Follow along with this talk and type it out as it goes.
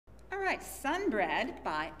right, Sunbread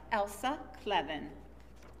by Elisa Kleven.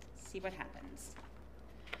 See what happens.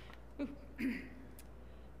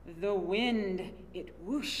 The wind, it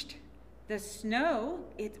whooshed. The snow,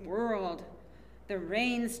 it whirled. The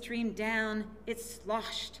rain streamed down, it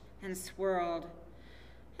sloshed and swirled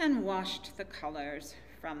and washed the colors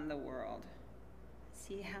from the world.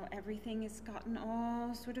 See how everything has gotten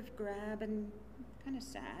all sort of drab and kind of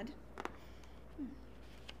sad?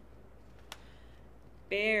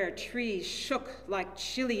 Bare trees shook like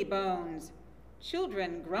chilly bones.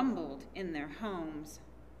 Children grumbled in their homes.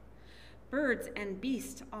 Birds and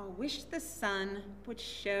beasts all wished the sun would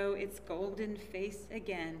show its golden face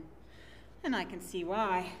again. And I can see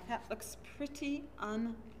why. That looks pretty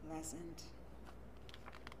unpleasant.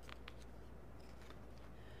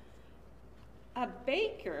 A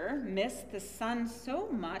baker missed the sun so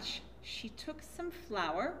much, she took some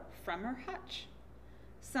flour from her hutch.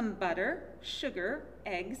 Some butter, sugar,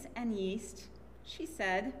 eggs, and yeast. She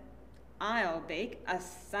said, I'll bake a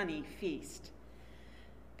sunny feast.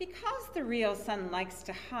 Because the real sun likes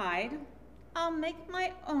to hide, I'll make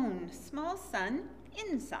my own small sun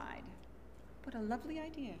inside. What a lovely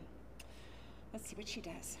idea. Let's see what she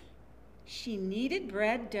does. She kneaded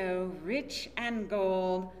bread dough, rich and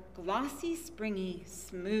gold, glossy, springy,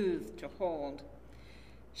 smooth to hold.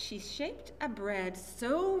 She shaped a bread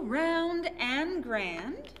so round and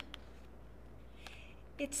grand,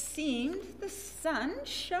 it seemed the sun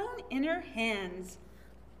shone in her hands.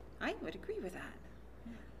 I would agree with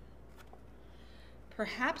that.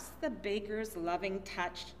 Perhaps the baker's loving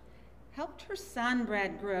touch helped her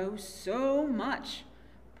sunbread grow so much.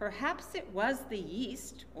 Perhaps it was the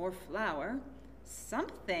yeast or flour.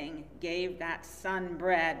 Something gave that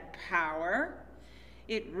sunbread power.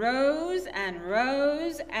 It rose and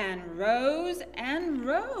rose and rose and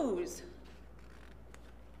rose.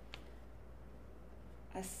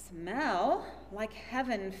 A smell like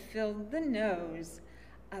heaven filled the nose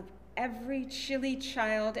of every chilly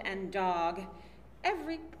child and dog,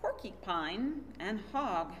 every porcupine and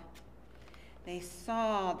hog. They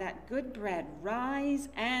saw that good bread rise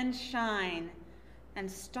and shine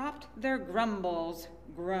and stopped their grumbles,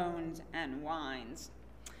 groans, and whines.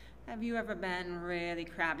 Have you ever been really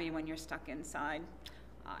crabby when you're stuck inside?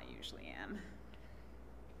 I usually am.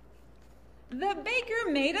 The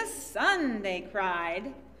baker made a sun, they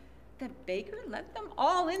cried. The baker let them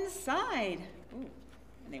all inside. Ooh,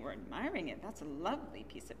 and they were admiring it. That's a lovely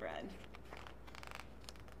piece of bread.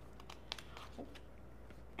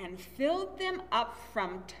 And filled them up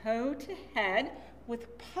from toe to head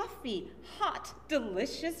with puffy, hot,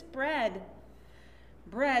 delicious bread.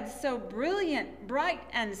 Bread so brilliant, bright,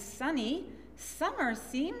 and sunny, summer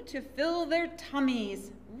seemed to fill their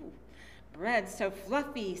tummies. Ooh. Bread so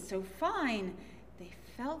fluffy, so fine, they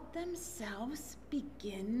felt themselves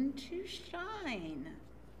begin to shine.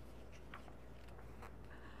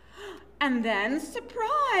 And then,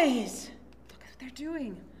 surprise! Look what they're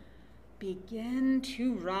doing. Begin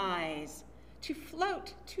to rise, to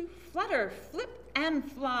float, to flutter, flip, and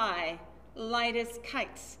fly, light as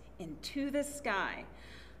kites into the sky.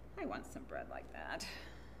 I want some bread like that.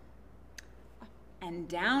 And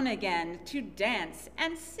down again to dance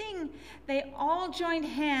and sing. They all joined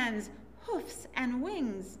hands, hoofs and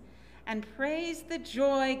wings, and praised the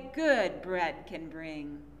joy good bread can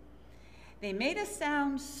bring. They made a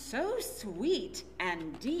sound so sweet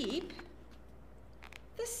and deep,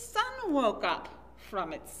 the sun woke up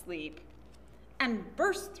from its sleep and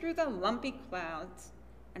burst through the lumpy clouds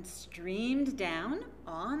and streamed down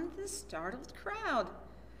on the startled crowd.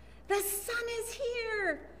 The sun is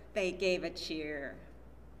here, they gave a cheer.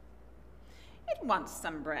 It wants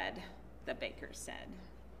some bread, the baker said.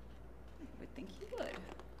 I would think he would.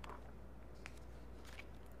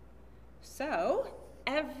 So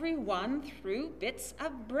everyone threw bits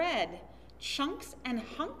of bread, chunks and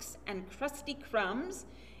hunks and crusty crumbs,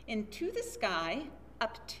 into the sky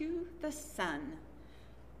up to the sun,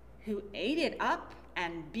 who ate it up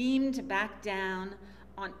and beamed back down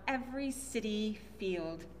on every city,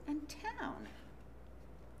 field, and town.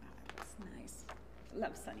 Oh, that's nice.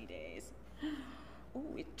 Love sunny days.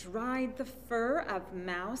 Oh, it dried the fur of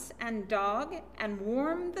mouse and dog and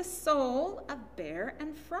warmed the soul of bear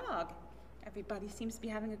and frog. Everybody seems to be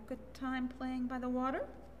having a good time playing by the water.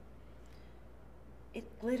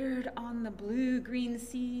 It glittered on the blue-green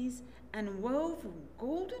seas and wove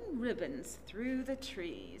golden ribbons through the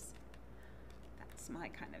trees. That's my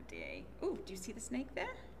kind of day. Ooh, do you see the snake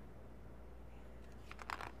there?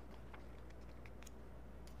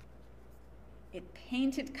 It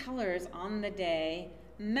painted colors on the day,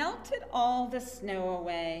 melted all the snow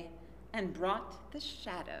away, and brought the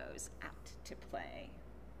shadows out to play.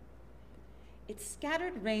 Its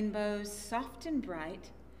scattered rainbows, soft and bright,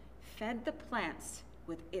 fed the plants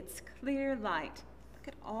with its clear light. Look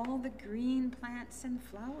at all the green plants and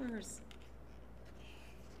flowers.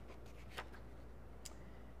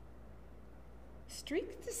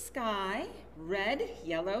 Streaked the sky, red,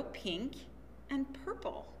 yellow, pink, and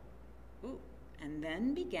purple. Ooh, and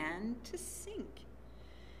then began to sink.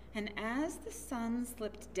 And as the sun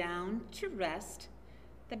slipped down to rest,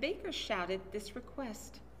 the baker shouted this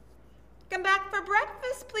request. "Come back for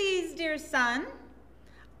breakfast, please, dear son.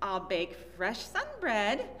 I'll bake fresh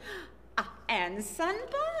sunbread and sun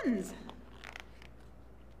buns."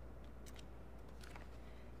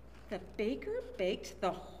 The baker baked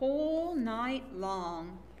the whole night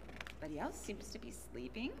long. Everybody else seems to be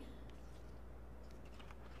sleeping.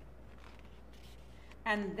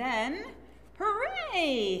 And then,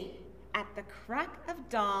 hooray! At the crack of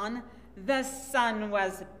dawn, the sun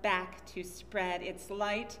was back to spread its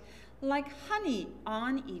light like honey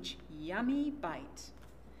on each yummy bite,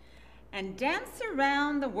 and dance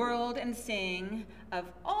around the world and sing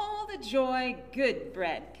of all the joy good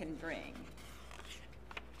bread can bring.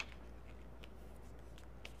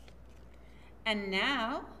 And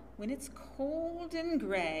now, when it's cold and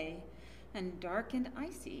gray and dark and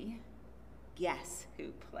icy, guess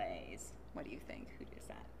who plays? What do you think? Who does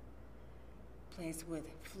that? Plays with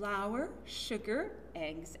flour, sugar,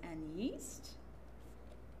 eggs, and yeast.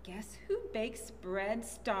 Guess who bakes bread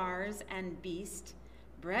stars and beast,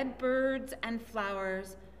 bread birds and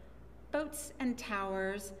flowers, boats and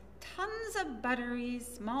towers, tons of buttery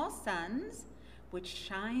small suns, which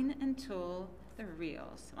shine until the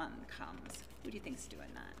real sun comes. Who do you think's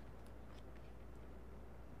doing that?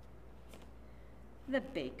 The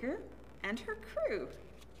baker and her crew.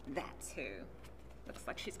 That's who. Looks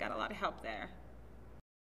like she's got a lot of help there.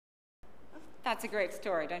 That's a great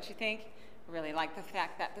story, don't you think? I really like the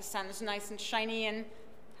fact that the sun is nice and shiny and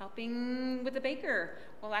helping with the baker.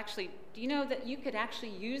 Well, actually, do you know that you could actually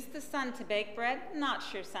use the sun to bake bread? Not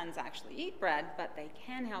sure suns actually eat bread, but they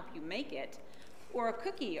can help you make it, or a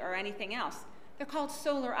cookie or anything else. They're called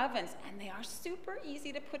solar ovens, and they are super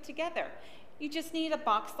easy to put together. You just need a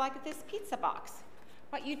box like this pizza box.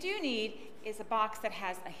 What you do need is a box that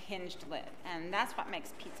has a hinged lid, and that's what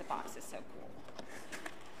makes pizza boxes so cool.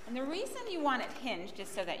 And the reason you want it hinged is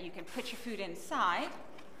so that you can put your food inside,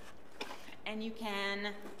 and you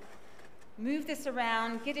can move this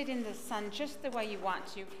around, get it in the sun just the way you want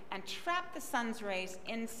to, and trap the sun's rays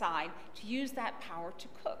inside to use that power to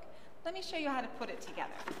cook. Let me show you how to put it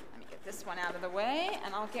together. Let me get this one out of the way,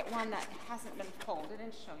 and I'll get one that hasn't been folded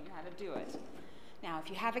and show you how to do it. Now, if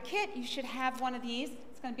you have a kit, you should have one of these.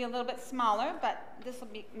 It's going to be a little bit smaller, but this will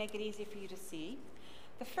make it easy for you to see.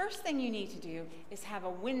 The first thing you need to do is have a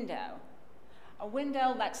window. A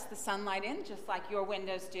window lets the sunlight in, just like your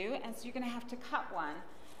windows do, and so you're going to have to cut one.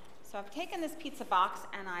 So I've taken this pizza box,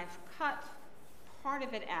 and I've cut part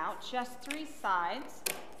of it out, just 3 sides,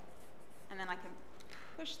 and then I can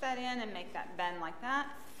push that in and make that bend like that.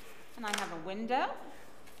 And I have a window,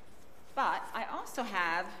 but I also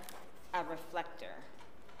have a reflector.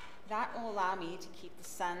 That will allow me to keep the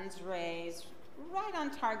sun's rays right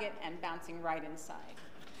on target and bouncing right inside.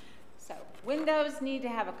 So windows need to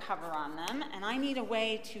have a cover on them, and I need a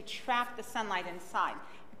way to trap the sunlight inside.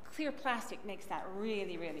 Clear plastic makes that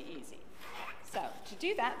really, really easy. So to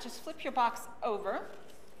do that, just flip your box over.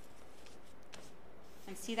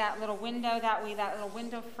 And see that little window that little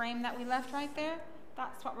window frame that we left right there?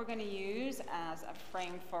 That's what we're going to use as a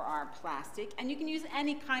frame for our plastic. And you can use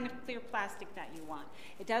any kind of clear plastic that you want.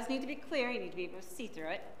 It does need to be clear. You need to be able to see through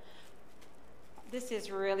it. This is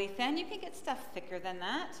really thin. You can get stuff thicker than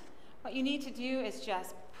that. What you need to do is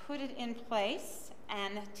just put it in place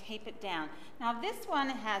and tape it down. Now this one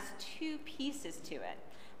has 2 pieces to it.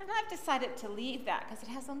 And I've decided to leave that because it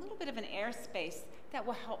has a little bit of an air space that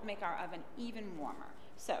will help make our oven even warmer.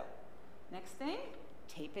 So, next thing,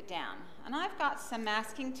 tape it down. And I've got some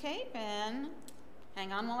masking tape, and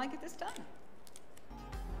hang on while I get this done.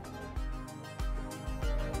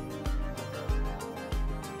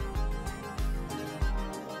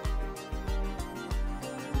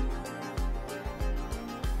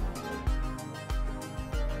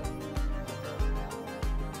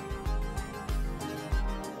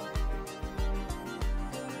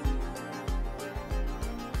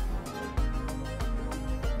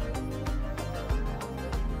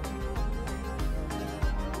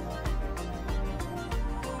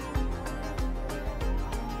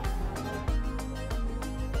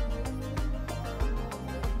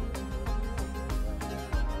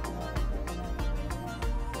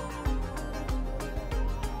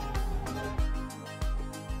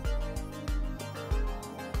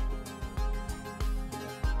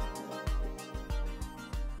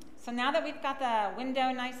 So now that we've got the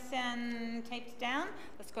window nice and taped down,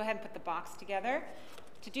 let's go ahead and put the box together.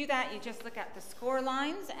 To do that, you just look at the score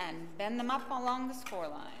lines and bend them up along the score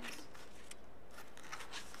lines.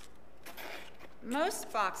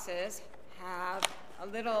 Most boxes have a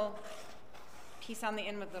little piece on the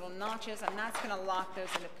end with little notches, and that's going to lock those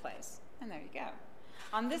into place. And there you go.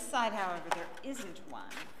 On this side, however, there isn't one.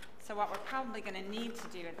 So what we're probably going to need to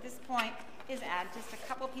do at this point is add just a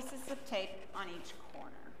couple pieces of tape on each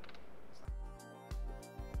corner.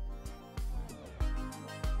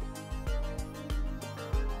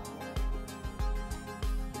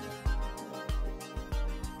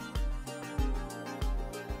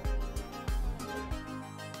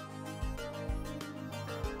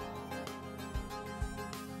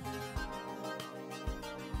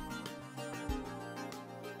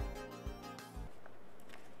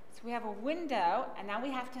 So we have a window, and now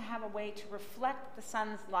we have to have a way to reflect the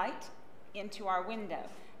sun's light into our window.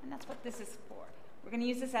 And that's what this is for. We're going to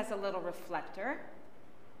use this as a little reflector.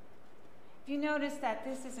 If you notice that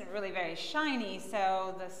this isn't really very shiny,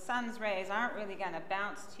 so the sun's rays aren't really going to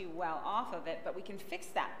bounce too well off of it, but we can fix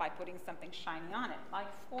that by putting something shiny on it, like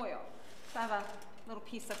foil. So I have a little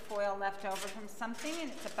piece of foil left over from something,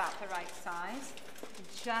 and it's about the right size.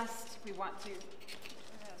 We want to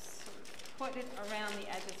put it around the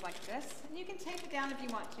edges like this. And you can tape it down if you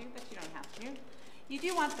want to, but you don't have to. You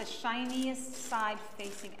do want the shiniest side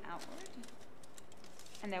facing outward.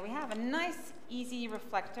 And there we have a nice, easy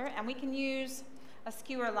reflector. And we can use a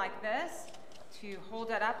skewer like this to hold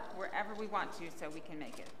it up wherever we want to. So we can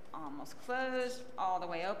make it almost closed, all the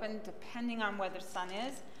way open, depending on where the sun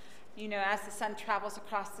is. You know, as the sun travels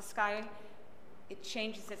across the sky, it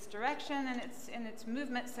changes its direction and its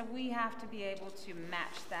movement. So we have to be able to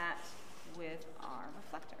match that with our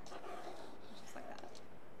reflector, just like that.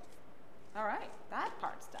 All right, that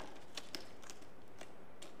part's done.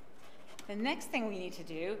 The next thing we need to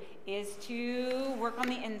do is to work on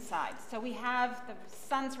the inside. So we have the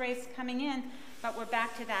sun's rays coming in, but we're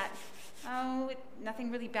back to that, nothing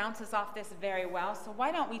really bounces off this very well. So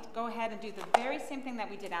why don't we go ahead and do the very same thing that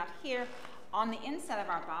we did out here on the inside of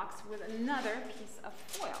our box with another piece of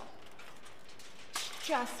foil.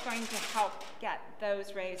 Just going to help get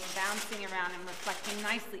those rays bouncing around and reflecting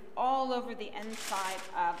nicely all over the inside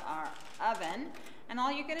of our oven. And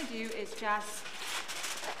all you're going to do is just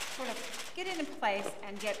sort of get it in place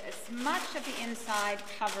and get as much of the inside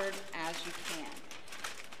covered as you can.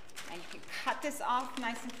 Now you can cut this off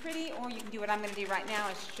nice and pretty, or you can do what I'm going to do right now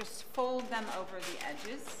is just fold them over the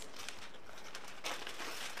edges.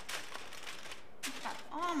 We've got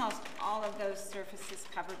almost all of those surfaces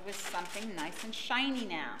covered with something nice and shiny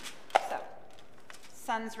now. So,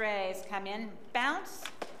 sun's rays come in, bounce,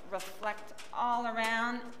 reflect all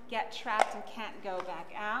around, get trapped and can't go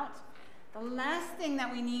back out. The last thing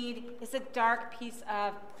that we need is a dark piece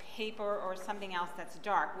of paper or something else that's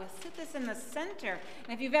dark. We'll sit this in the center.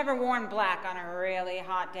 And if you've ever worn black on a really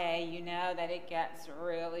hot day, you know that it gets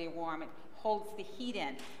really warm. It holds the heat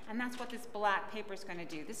in. And that's what this black paper is going to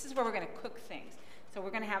do. This is where we're going to cook things. So we're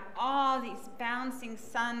going to have all these bouncing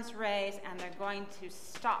sun's rays, and they're going to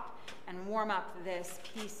stop and warm up this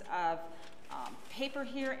piece of paper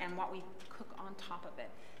here and what we cook on top of it.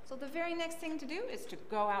 So the very next thing to do is to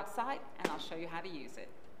go outside, and I'll show you how to use it.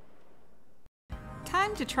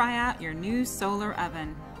 Time to try out your new solar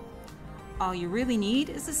oven. All you really need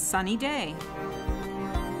is a sunny day.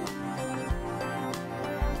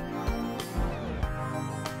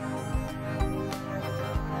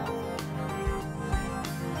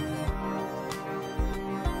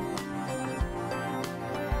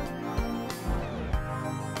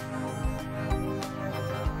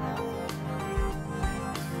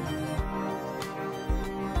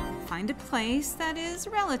 Find a place that is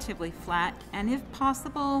relatively flat and, if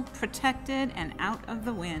possible, protected and out of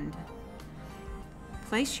the wind.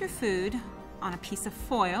 Place your food on a piece of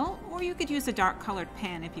foil, or you could use a dark-colored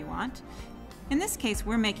pan if you want. In this case,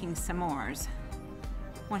 we're making s'mores.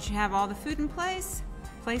 Once you have all the food in place,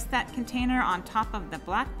 place that container on top of the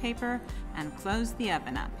black paper and close the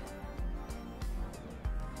oven up.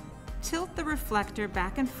 Tilt the reflector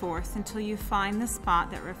back and forth until you find the spot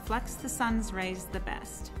that reflects the sun's rays the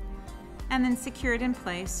best, and then secure it in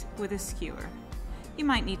place with a skewer. You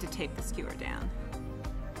might need to tape the skewer down.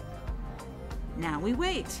 Now we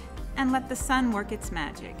wait and let the sun work its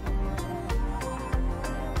magic.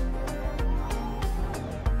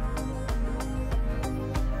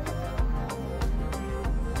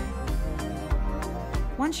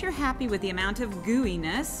 Once you're happy with the amount of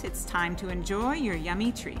gooiness, it's time to enjoy your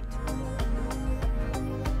yummy treat.